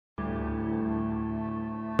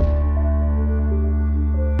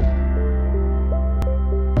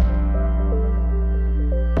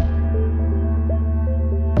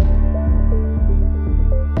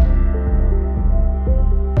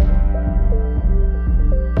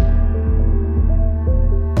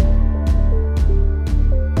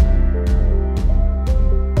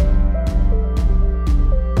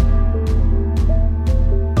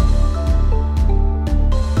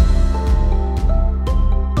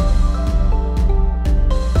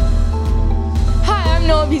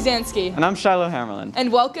Bizansky. And I'm Shiloh Hammerland. And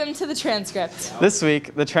welcome to the Transcript. This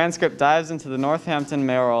week, the Transcript dives into the Northampton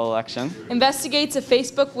mayoral election, Investigates a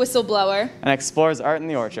Facebook whistleblower, and explores art in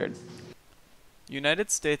the orchard. United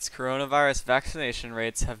States coronavirus vaccination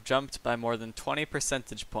rates have jumped by more than 20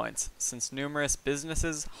 percentage points since numerous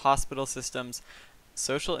businesses, hospital systems,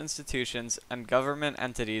 social institutions, and government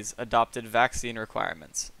entities adopted vaccine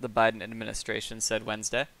requirements, the Biden administration said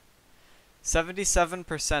Wednesday.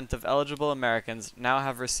 77% of eligible Americans now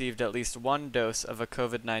have received at least one dose of a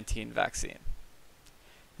COVID-19 vaccine.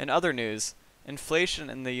 In other news, inflation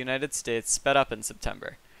in the United States sped up in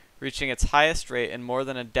September, reaching its highest rate in more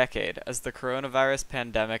than a decade as the coronavirus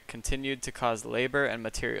pandemic continued to cause labor and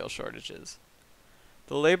material shortages.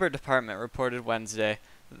 The Labor Department reported Wednesday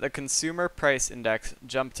that the Consumer Price Index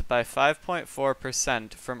jumped by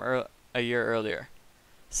 5.4% from a year earlier,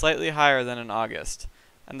 slightly higher than in August,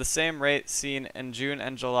 and the same rate seen in June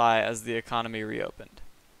and July as the economy reopened.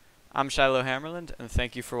 I'm Shiloh Hammerland, and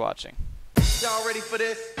thank you for watching. Y'all ready for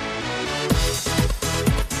this?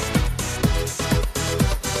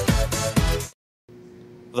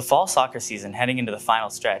 With the fall soccer season heading into the final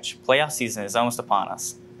stretch, playoff season is almost upon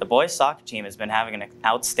us. The boys soccer team has been having an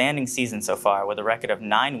outstanding season so far with a record of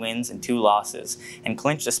 9 wins and 2 losses and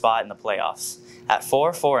clinched a spot in the playoffs. At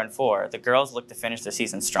 4-4-4, the girls look to finish the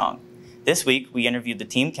season strong. This week, we interviewed the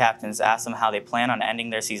team captains to ask them how they plan on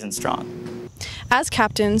ending their season strong. As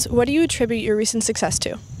captains, what do you attribute your recent success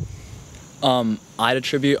to? I'd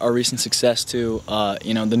attribute our recent success to,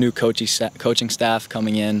 the new coaching staff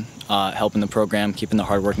coming in, helping the program, keeping the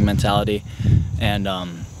hardworking mentality, and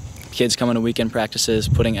kids coming to weekend practices,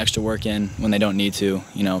 putting extra work in when they don't need to,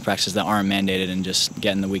 practices that aren't mandated, and just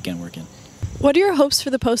getting the weekend work in. What are your hopes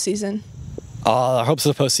for the postseason? Our hopes for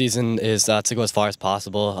the postseason is to go as far as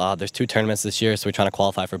possible. There's 2 tournaments this year, so we're trying to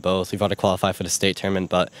qualify for both. We've already qualified for the state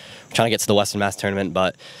tournament, but we're trying to get to the Western Mass tournament.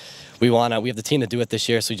 But we have the team to do it this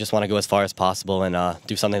year, so we just want to go as far as possible and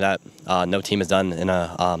do something that no team has done in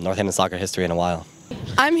Northampton soccer history in a while.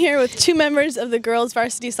 I'm here with 2 members of the girls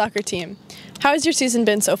varsity soccer team. How has your season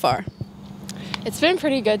been so far? It's been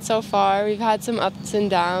pretty good so far. We've had some ups and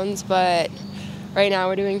downs, but right now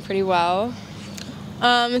we're doing pretty well.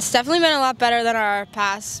 It's definitely been a lot better than our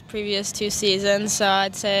previous 2 seasons, so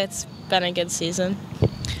I'd say it's been a good season.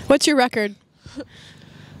 What's your record?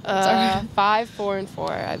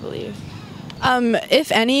 5-4-4, I believe.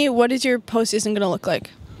 If any, what is your postseason going to look like?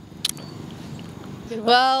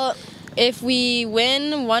 Well, if we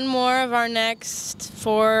win one more of our next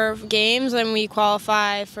 4 games, then we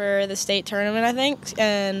qualify for the state tournament, I think,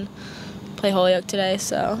 and play Holyoke today,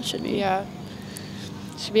 so it should be. Yeah.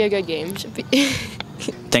 Should be a good game. Should be.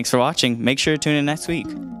 Thanks for watching. Make sure to tune in next week.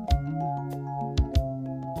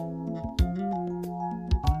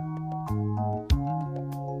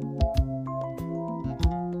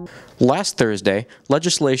 Last Thursday,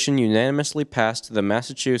 legislation unanimously passed the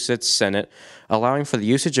Massachusetts Senate, allowing for the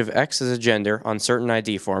usage of X as a gender on certain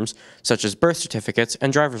ID forms, such as birth certificates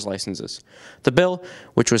and driver's licenses. The bill,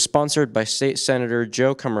 which was sponsored by State Senator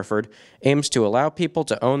Joe Comerford, aims to allow people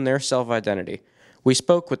to own their self-identity. We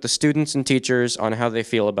spoke with the students and teachers on how they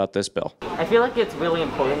feel about this bill. I feel like it's really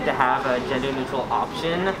important to have a gender-neutral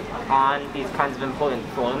option on these kinds of important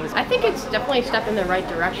forms. I think it's definitely a step in the right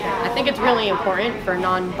direction. I think it's really important for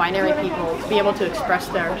non-binary people to be able to express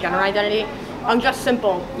their gender identity on just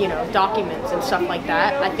simple, documents and stuff like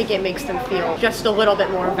that. I think it makes them feel just a little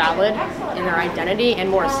bit more valid in their identity and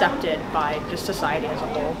more accepted by just society as a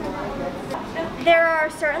whole. There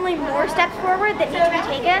are certainly more steps forward that need to be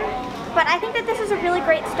taken. But I think that this is a really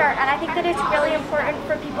great start, and I think that it's really important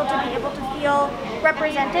for people to be able to feel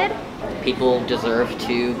represented. People deserve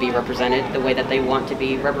to be represented the way that they want to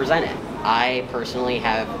be represented. I personally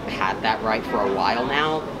have had that right for a while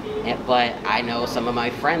now, but I know some of my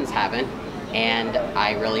friends haven't, and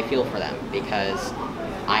I really feel for them because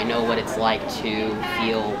I know what it's like to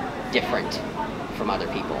feel different from other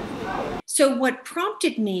people. So what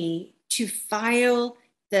prompted me to file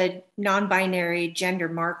the non-binary gender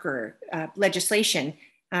marker legislation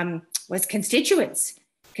was constituents.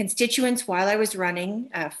 Constituents, while I was running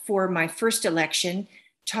for my first election,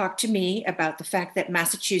 talked to me about the fact that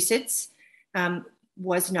Massachusetts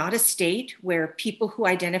was not a state where people who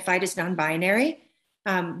identified as non-binary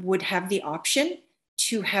would have the option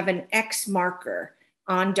to have an X marker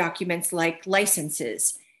on documents like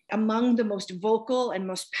licenses. Among the most vocal and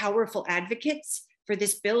most powerful advocates for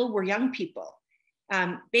this bill were young people.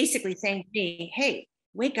 Basically saying to me, hey,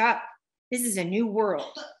 wake up, this is a new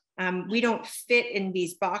world. We don't fit in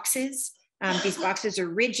these boxes. These boxes are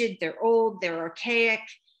rigid, they're old, they're archaic,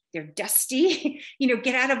 they're dusty.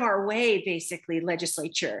 Get out of our way, basically,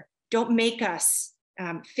 legislature. Don't make us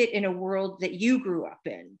fit in a world that you grew up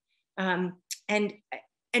in. And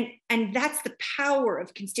that's the power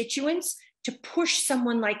of constituents to push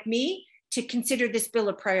someone like me to consider this bill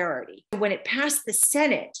a priority. When it passed the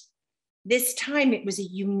Senate, this time it was a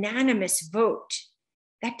unanimous vote.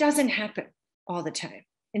 That doesn't happen all the time.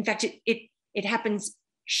 In fact, it happens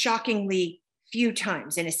shockingly few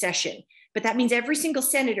times in a session. But that means every single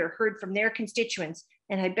senator heard from their constituents,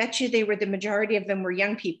 and I bet you the majority of them were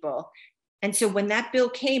young people. And so when that bill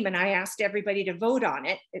came and I asked everybody to vote on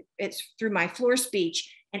it, it's through my floor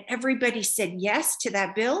speech, and everybody said yes to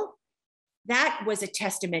that bill, that was a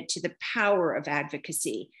testament to the power of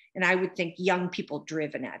advocacy. And I would think young people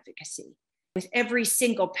driven advocacy. With every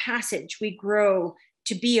single passage, we grow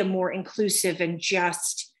to be a more inclusive and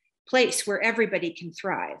just place where everybody can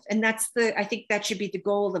thrive. And I think that should be the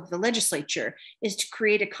goal of the legislature, is to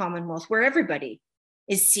create a commonwealth where everybody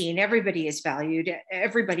is seen, everybody is valued,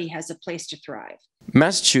 everybody has a place to thrive.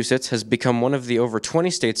 Massachusetts has become one of the over 20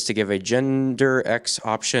 states to give a gender X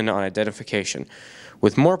option on identification,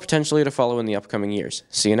 with more potentially to follow in the upcoming years.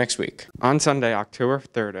 See you next week. On Sunday, October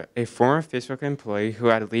 3rd, a former Facebook employee who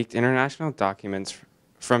had leaked international documents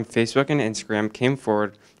from Facebook and Instagram came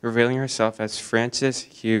forward, revealing herself as Frances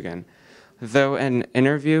Hugan. Though in an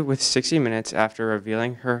interview with 60 Minutes after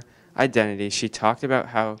revealing her identity, she talked about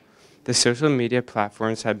how the social media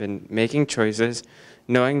platforms had been making choices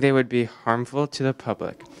knowing they would be harmful to the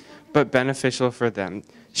public, but beneficial for them.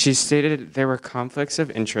 She stated there were conflicts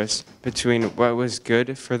of interest between what was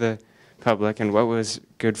good for the public and what was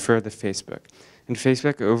good for the Facebook. And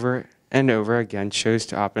Facebook over and over again chose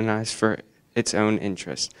to optimize for its own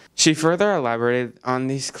interest. She further elaborated on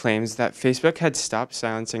these claims that Facebook had stopped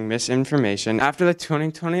silencing misinformation after the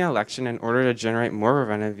 2020 election in order to generate more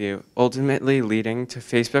revenue, ultimately leading to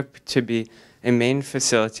Facebook to be a main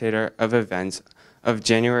facilitator of events of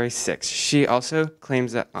January 6th. She also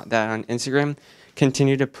claims that on Instagram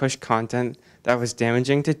continued to push content that was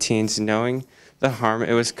damaging to teens, knowing the harm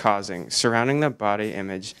it was causing surrounding the body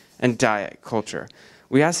image and diet culture.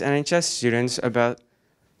 We asked NHS students about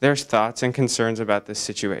their thoughts and concerns about this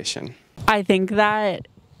situation. I think that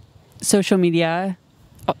social media,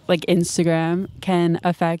 like Instagram, can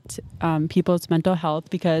affect people's mental health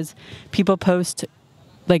because people post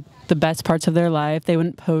like the best parts of their life. They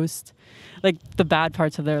wouldn't post like the bad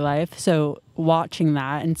parts of their life. So watching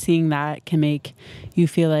that and seeing that can make you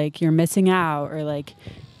feel like you're missing out, or like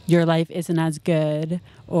your life isn't as good,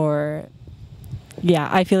 or yeah,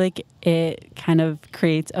 I feel like it kind of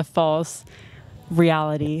creates a false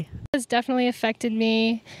reality. It's definitely affected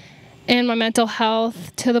me and my mental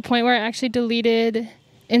health to the point where I actually deleted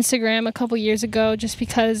Instagram a couple years ago just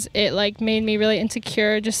because it like made me really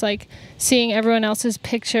insecure, just like seeing everyone else's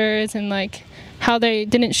pictures and like how they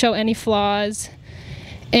didn't show any flaws.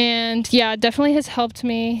 And yeah, it definitely has helped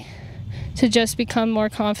me to just become more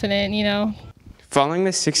confident, you know. Following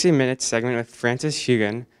the 60 Minutes segment with Frances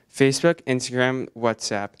Hugan, Facebook, Instagram,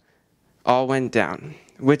 WhatsApp all went down,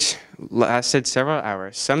 which lasted several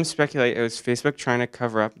hours. Some speculate it was Facebook trying to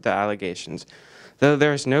cover up the allegations, though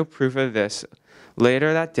there is no proof of this.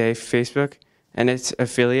 Later that day, Facebook and its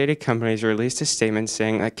affiliated companies released a statement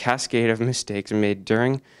saying a cascade of mistakes made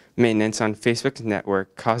during maintenance on Facebook's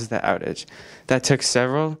network caused the outage that took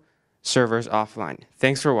several servers offline.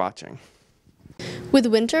 Thanks for watching. With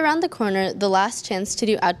winter around the corner, the last chance to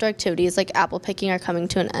do outdoor activities like apple picking are coming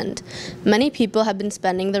to an end. Many people have been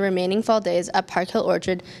spending the remaining fall days at Park Hill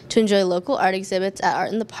Orchard to enjoy local art exhibits at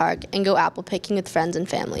Art in the Park and go apple picking with friends and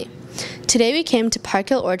family. Today we came to Park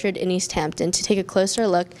Hill Orchard in East Hampton to take a closer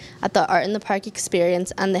look at the Art in the Park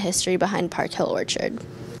experience and the history behind Park Hill Orchard.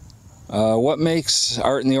 What makes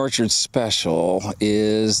Art in the Orchard special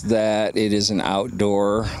is that it is an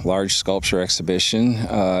outdoor large sculpture exhibition.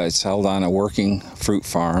 It's held on a working fruit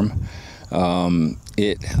farm.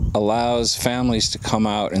 It allows families to come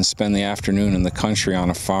out and spend the afternoon in the country on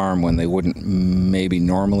a farm when they wouldn't maybe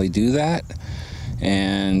normally do that.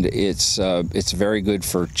 And it's very good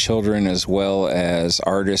for children as well as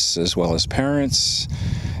artists as well as parents.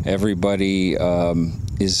 Everybody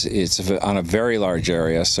it's on a very large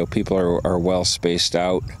area, so people are well spaced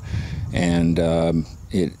out, and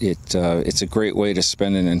it's a great way to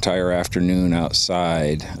spend an entire afternoon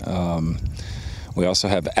outside. We also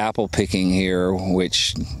have apple picking here,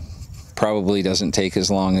 which probably doesn't take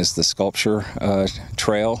as long as the sculpture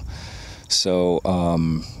trail. So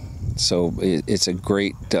it's a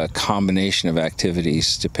great combination of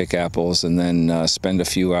activities to pick apples and then spend a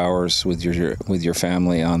few hours with your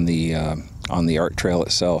family on the art trail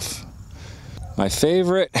itself. My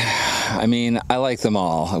favorite, I mean, I like them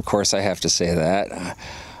all. Of course, I have to say that.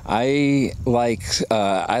 I like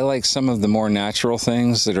some of the more natural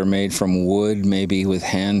things that are made from wood, maybe with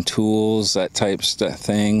hand tools, that type of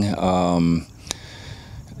thing.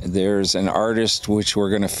 There's an artist which we're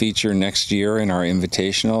going to feature next year in our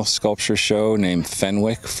invitational sculpture show named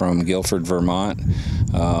Fenwick from Guilford, Vermont.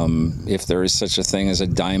 If there is such a thing as a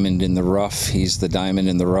diamond in the rough, he's the diamond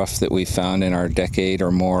in the rough that we found in our decade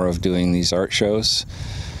or more of doing these art shows.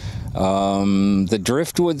 The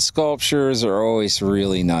driftwood sculptures are always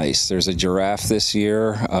really nice. There's a giraffe this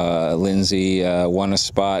year. Lindsay won a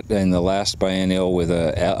spot in the last biennial with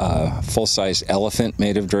a full-size elephant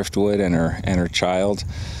made of driftwood and her child.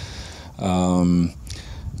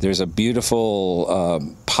 There's a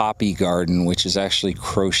beautiful poppy garden, which is actually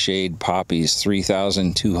crocheted poppies,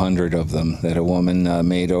 3,200 of them that a woman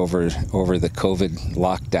made over the COVID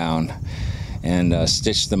lockdown, and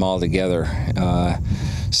stitched them all together.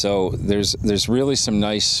 So there's really some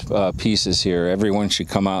nice pieces here. Everyone should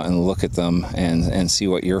come out and look at them and see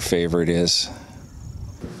what your favorite is.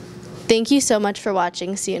 Thank you so much for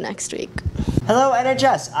watching. See you next week. Hello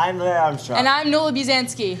NHS, I'm Larry Armstrong. And I'm Nola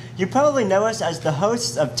Buzansky. You probably know us as the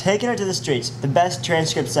hosts of Taking It to the Streets, the best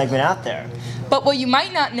transcript segment out there. But what you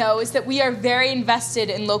might not know is that we are very invested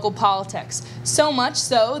in local politics. So much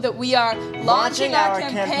so that we are launching our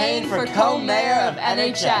campaign for co-mayor of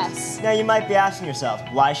NHS. Now you might be asking yourself,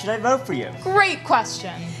 why should I vote for you? Great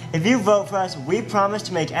question. If you vote for us, we promise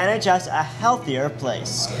to make NHS a healthier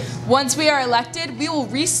place. Once we are elected, we will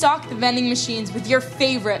restock the vending machines with your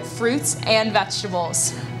favorite fruits and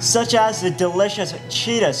vegetables. Such as the delicious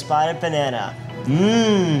cheetah spotted banana.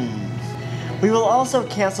 Mmm. We will also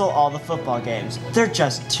cancel all the football games. They're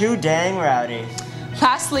just too dang rowdy.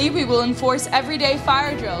 Lastly, we will enforce everyday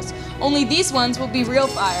fire drills. Only these ones will be real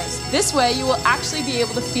fires. This way, you will actually be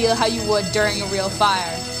able to feel how you would during a real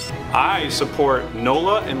fire. I support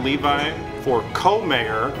Nola and Levi for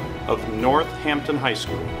co-mayor of Northampton High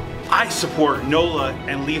School. I support Nola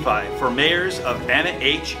and Levi for mayors of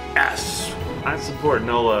NHS. I support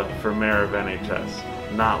Nola for mayor of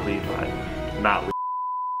NHS, not Levi. Not Levi.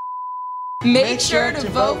 Make sure to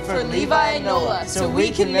vote for Levi and Nola so we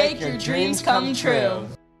can make your dreams come true.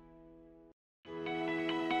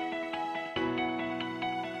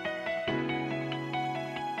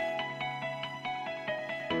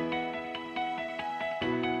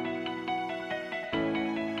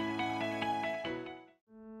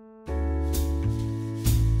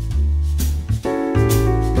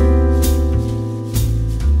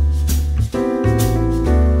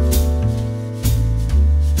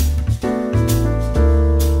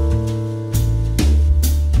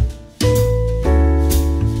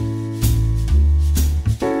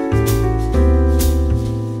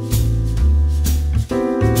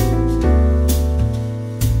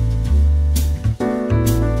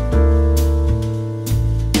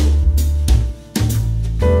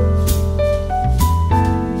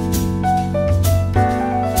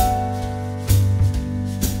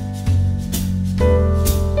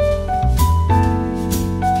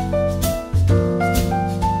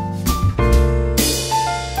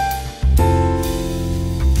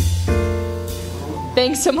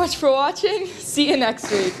 Thanks so much for watching. See you next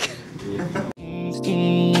week. We're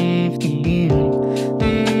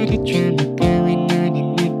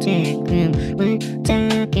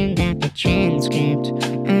talking about the transcript.